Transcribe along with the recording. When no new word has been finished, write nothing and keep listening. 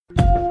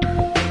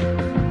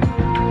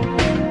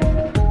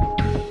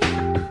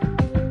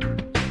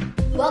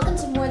Welcome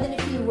to More Than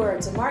a Few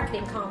Words, a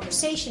marketing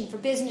conversation for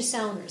business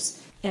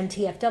owners.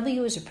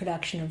 MTFW is a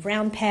production of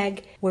Round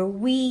Peg, where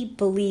we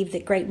believe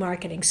that great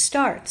marketing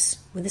starts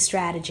with a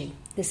strategy.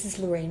 This is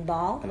Lorraine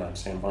Ball. And I'm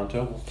Sam Von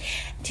Tobel.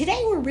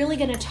 Today we're really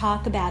going to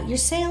talk about your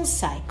sales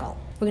cycle.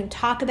 We're going to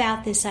talk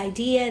about this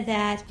idea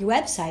that your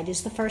website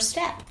is the first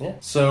step. Yeah.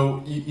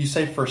 So you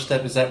say first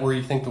step. Is that where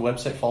you think the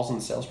website falls in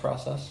the sales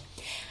process?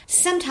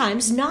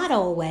 Sometimes, not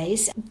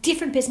always.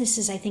 Different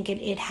businesses, I think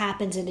it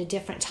happens at a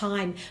different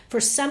time. For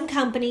some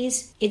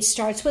companies, it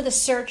starts with a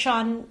search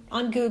on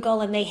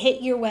Google and they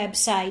hit your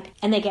website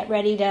and they get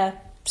ready to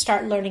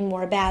start learning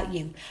more about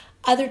you.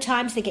 Other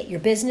times they get your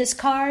business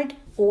card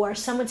or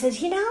someone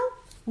says,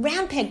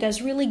 Round Peg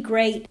does really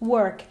great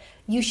work.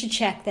 You should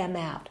check them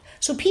out.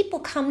 So people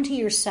come to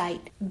your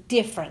site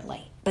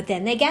differently, but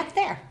then they get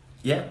there.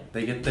 Yeah,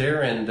 they get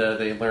there and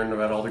they learn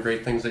about all the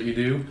great things that you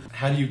do.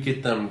 How do you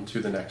get them to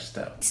the next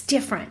step? It's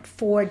different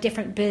for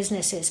different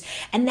businesses.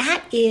 And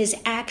that is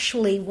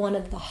actually one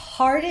of the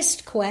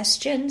hardest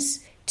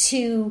questions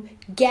to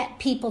get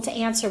people to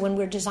answer when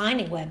we're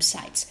designing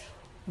websites.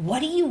 What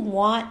do you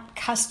want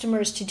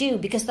customers to do?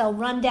 Because they'll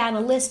run down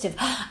a list of,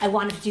 I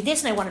want to do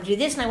this, and I want to do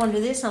this, and I want to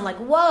do this. And I'm like,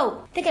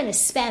 whoa, they're going to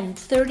spend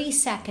 30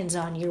 seconds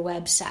on your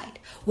website.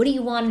 What do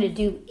you want them to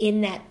do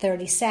in that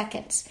 30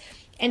 seconds?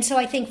 And so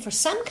I think for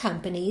some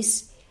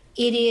companies,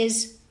 it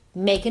is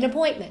make an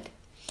appointment.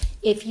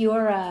 If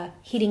you're a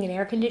heating and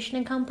air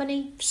conditioning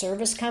company,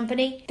 service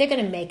company, they're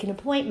going to make an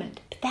appointment.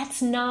 But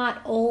that's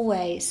not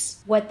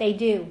always what they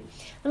do.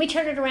 Let me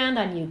turn it around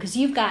on you, because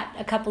you've got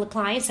a couple of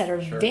clients that are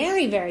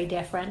very, very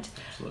different.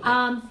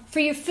 For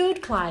your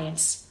food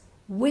clients,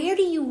 where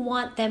do you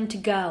want them to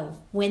go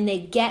when they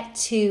get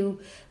to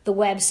the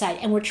website?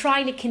 And we're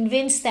trying to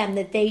convince them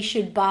that they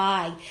should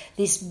buy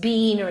this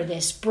bean or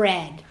this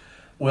bread.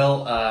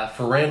 Well,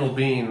 for Randall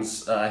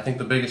Beans, I think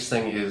the biggest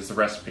thing is the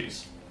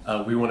recipes.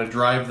 We want to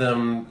drive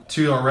them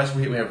to our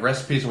recipe. We have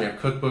recipes and we have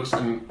cookbooks,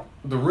 and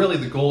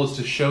the goal is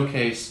to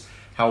showcase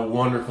how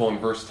wonderful and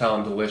versatile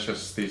and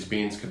delicious these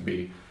beans could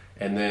be.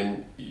 And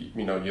then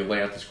you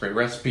lay out this great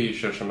recipe, you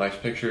show some nice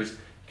pictures,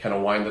 kind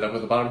of wind it up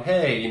at the bottom.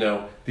 Hey,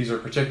 these are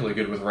particularly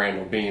good with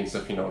Randall Beans.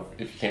 If you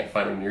can't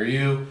find them near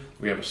you,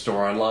 we have a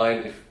store online.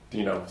 If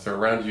they're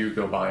around you,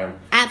 go buy them.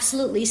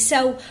 Absolutely.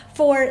 So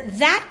for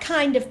that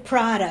kind of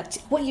product,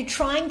 what you're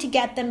trying to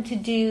get them to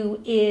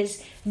do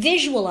is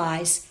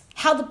visualize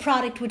how the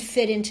product would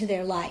fit into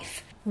their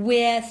life.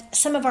 With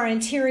some of our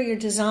interior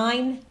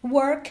design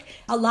work,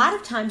 a lot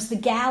of times the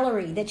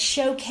gallery that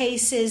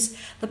showcases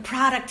the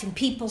product in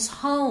people's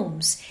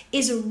homes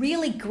is a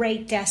really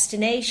great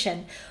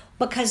destination,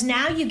 because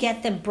now you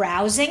get them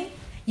browsing,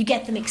 you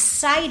get them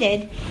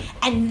excited,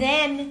 and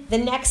then the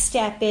next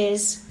step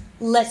is,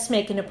 let's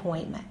make an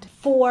appointment.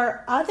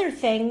 For other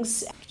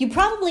things, you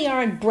probably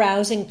aren't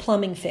browsing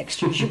plumbing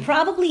fixtures. You're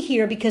probably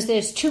here because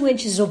there's 2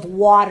 inches of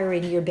water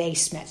in your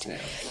basement. Yeah.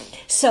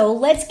 So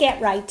let's get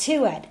right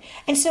to it.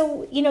 And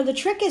so, the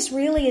trick is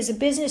really, as a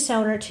business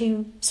owner,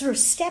 to sort of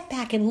step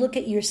back and look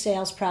at your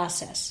sales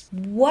process.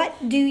 What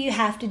do you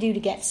have to do to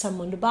get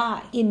someone to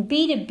buy? In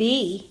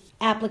B2B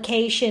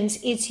applications,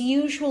 it's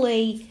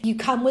usually you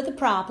come with a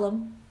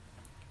problem.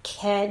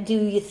 Do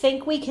you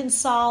think we can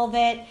solve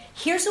it?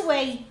 Here's a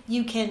way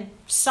you can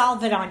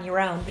solve it on your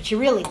own, but you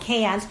really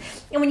can't.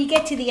 And when you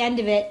get to the end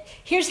of it,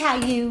 here's how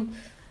you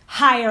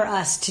hire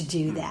us to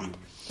do that.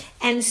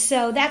 And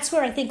so that's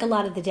where I think a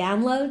lot of the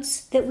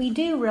downloads that we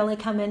do really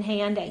come in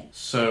handy.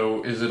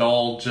 So is it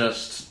all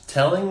just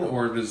telling,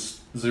 or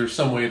is there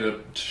some way to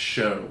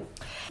show?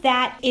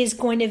 That is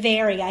going to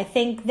vary. I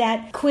think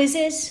that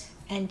quizzes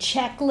and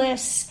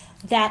checklists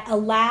that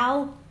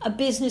allow a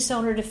business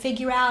owner to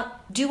figure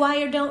out, do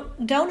I or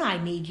don't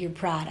I need your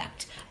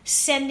product?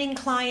 Sending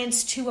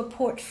clients to a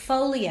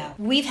portfolio.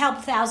 We've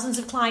helped thousands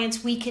of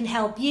clients. We can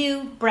help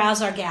you.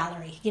 Browse our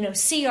gallery.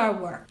 See our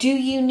work. Do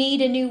you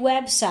need a new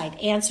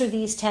website? Answer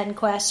these 10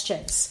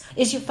 questions.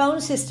 Is your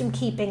phone system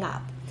keeping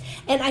up?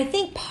 And I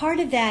think part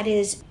of that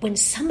is when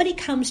somebody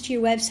comes to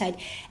your website,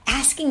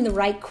 asking the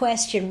right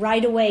question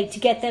right away to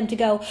get them to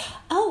go,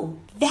 oh,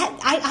 that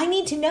I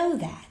need to know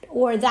that.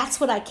 Or that's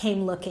what I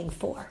came looking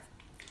for.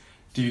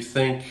 Do you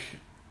think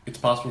it's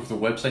possible for the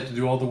website to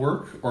do all the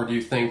work? Or do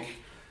you think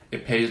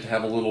it pays to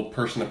have a little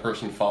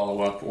person-to-person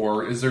follow-up?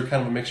 Or is there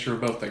kind of a mixture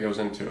of both that goes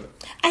into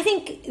it? I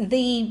think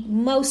the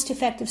most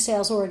effective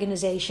sales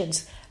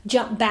organizations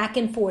jump back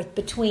and forth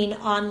between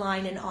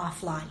online and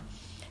offline.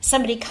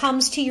 Somebody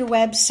comes to your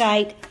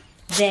website,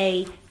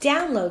 they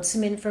download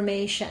some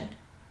information.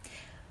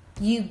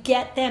 You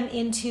get them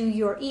into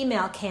your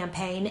email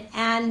campaign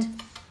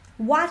and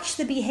watch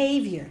the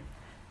behavior.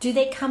 Do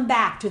they come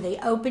back? Do they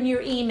open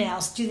your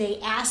emails? Do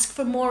they ask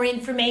for more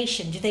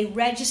information? Do they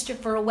register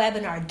for a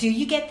webinar? Do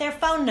you get their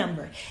phone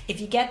number? If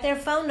you get their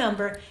phone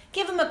number,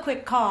 give them a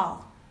quick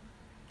call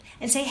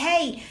and say,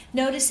 hey,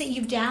 notice that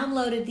you've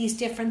downloaded these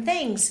different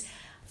things.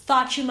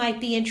 Thought you might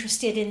be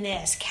interested in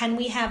this. Can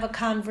we have a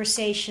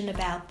conversation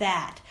about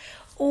that?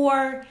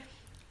 Or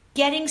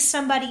getting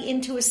somebody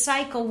into a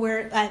cycle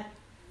where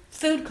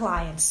food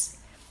clients,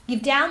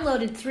 you've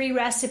downloaded 3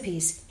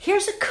 recipes.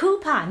 Here's a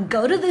coupon.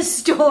 Go to the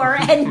store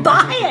and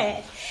buy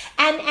it,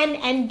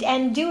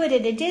 and do it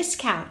at a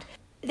discount.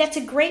 That's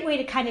a great way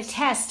to kind of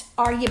test,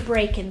 are you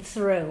breaking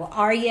through?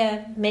 Are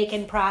you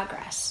making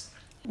progress?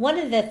 One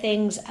of the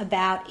things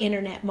about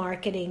internet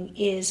marketing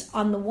is,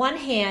 on the one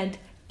hand,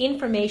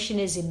 information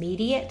is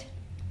immediate,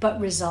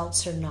 but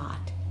results are not.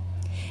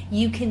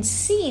 You can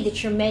see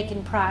that you're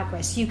making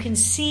progress. You can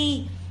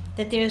see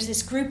that there's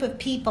this group of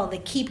people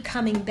that keep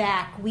coming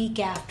back week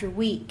after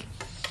week.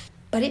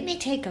 But it may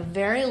take a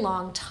very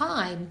long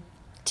time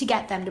to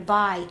get them to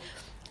buy.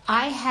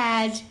 I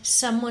had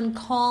someone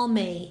call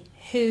me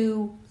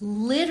who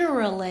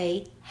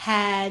literally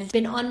had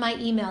been on my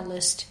email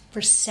list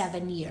for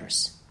 7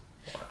 years.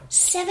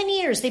 7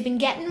 years. They've been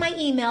getting my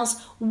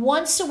emails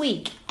once a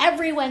week,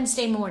 every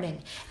Wednesday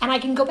morning. And I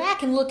can go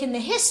back and look in the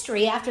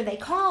history after they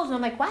called, and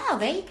I'm like, wow,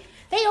 they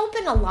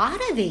open a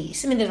lot of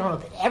these. I mean, they don't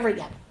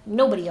open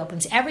nobody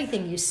opens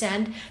everything you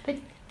send, but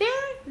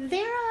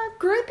they're a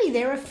groupie,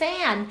 they're a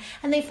fan.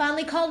 And they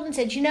finally called and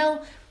said,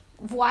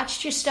 I've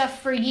watched your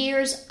stuff for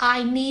years.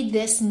 I need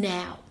this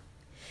now.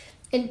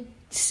 And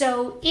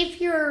so if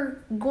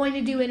you're going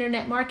to do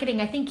internet marketing,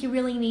 I think you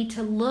really need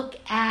to look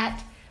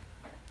at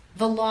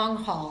the long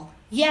haul.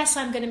 Yes,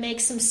 I'm going to make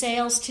some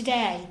sales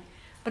today,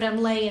 but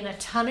I'm laying a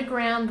ton of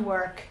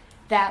groundwork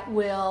that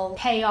will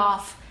pay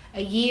off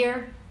a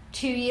year,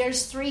 2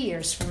 years, 3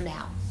 years from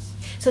now.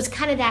 So it's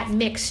kind of that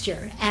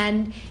mixture,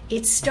 and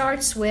it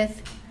starts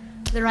with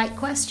the right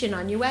question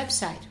on your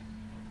website.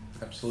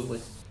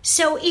 Absolutely.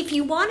 So if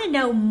you want to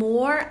know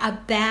more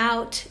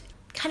about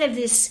kind of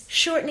this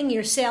shortening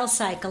your sales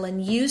cycle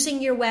and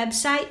using your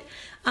website,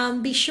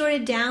 be sure to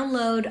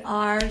download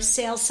our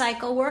sales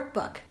cycle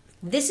workbook.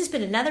 This has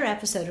been another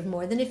episode of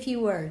More Than a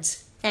Few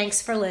Words.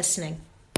 Thanks for listening.